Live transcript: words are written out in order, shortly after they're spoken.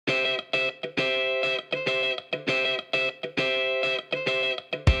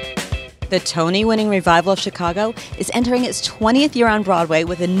The Tony-winning revival of Chicago is entering its 20th year on Broadway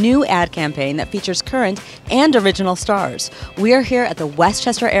with a new ad campaign that features current and original stars. We are here at the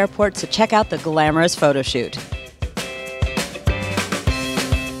Westchester Airport to check out the glamorous photo shoot.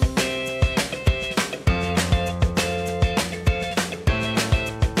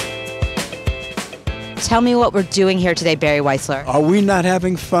 Tell me what we're doing here today, Barry Weissler. Are we not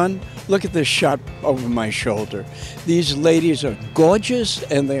having fun? Look at this shot over my shoulder. These ladies are gorgeous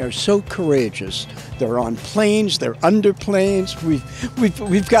and they are so courageous. They're on planes, they're under planes.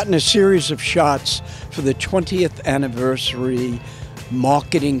 We've gotten a series of shots for the 20th anniversary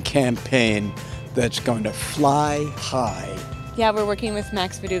marketing campaign that's going to fly high. Yeah, we're working with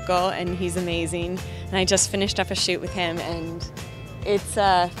Max Viduko and he's amazing. And I just finished up a shoot with him and it's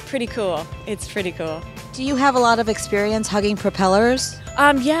pretty cool. It's pretty cool. Do you have a lot of experience hugging propellers?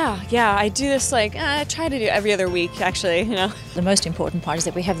 Yeah, I do this I try to do every other week actually, you know. The most important part is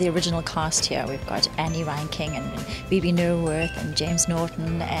that we have the original cast here. We've got Ann Reinking and Bebe Neuwirth and James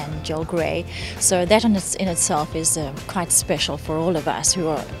Naughton and Joel Grey. So that in itself is quite special for all of us who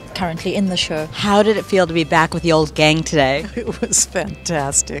are currently in the show. How did it feel to be back with the old gang today? It was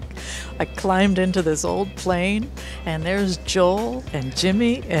fantastic. I climbed into this old plane and there's Joel and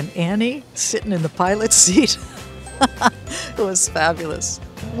Jimmy and Annie sitting in the pilot seat. It was fabulous.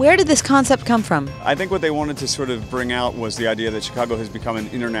 Where did this concept come from? I think what they wanted to sort of bring out was the idea that Chicago has become an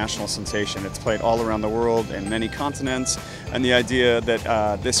international sensation. It's played all around the world in many continents, and the idea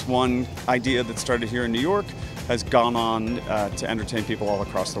that this one idea that started here in New York has gone on to entertain people all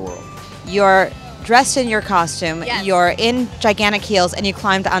across the world. You're dressed in your costume, yes. You're in gigantic heels, and you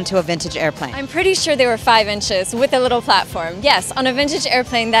climbed onto a vintage airplane. I'm pretty sure they were 5 inches with a little platform. Yes, on a vintage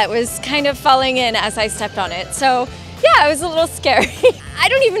airplane that was kind of falling in as I stepped on it. So yeah, it was a little scary. I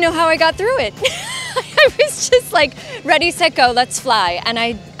don't even know how I got through it. I was just like, ready, set, go, let's fly. And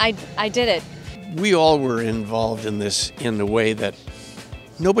I did it. We all were involved in this in the way that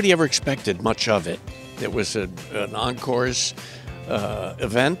nobody ever expected much of it. It was an encores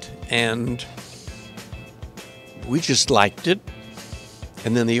event, and we just liked it.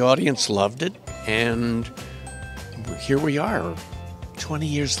 And then the audience loved it, and here we are, 20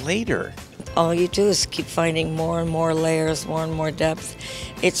 years later. All you do is keep finding more and more layers, more and more depth.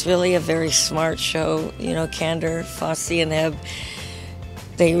 It's really a very smart show. You know, Kander, Fosse, and Ebb,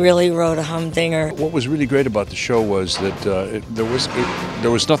 they really wrote a humdinger. What was really great about the show was that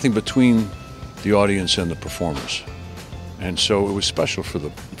there was nothing between the audience and the performers. And so it was special for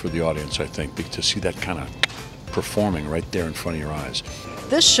the audience, I think, to see that kind of performing right there in front of your eyes.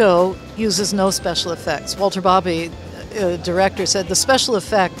 This show uses no special effects. Walter Bobby, director, said the special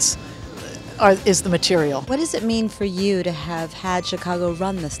effects is the material. What does it mean for you to have had Chicago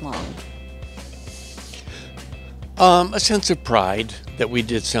run this long? A sense of pride that we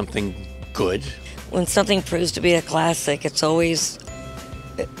did something good. When something proves to be a classic, it's always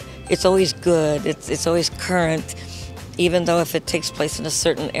good. It's always current. Even though if it takes place in a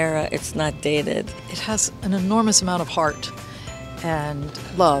certain era, it's not dated. It has an enormous amount of heart and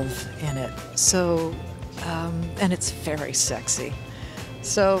love in it. So, and it's very sexy.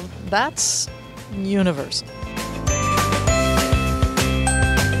 So that's universal.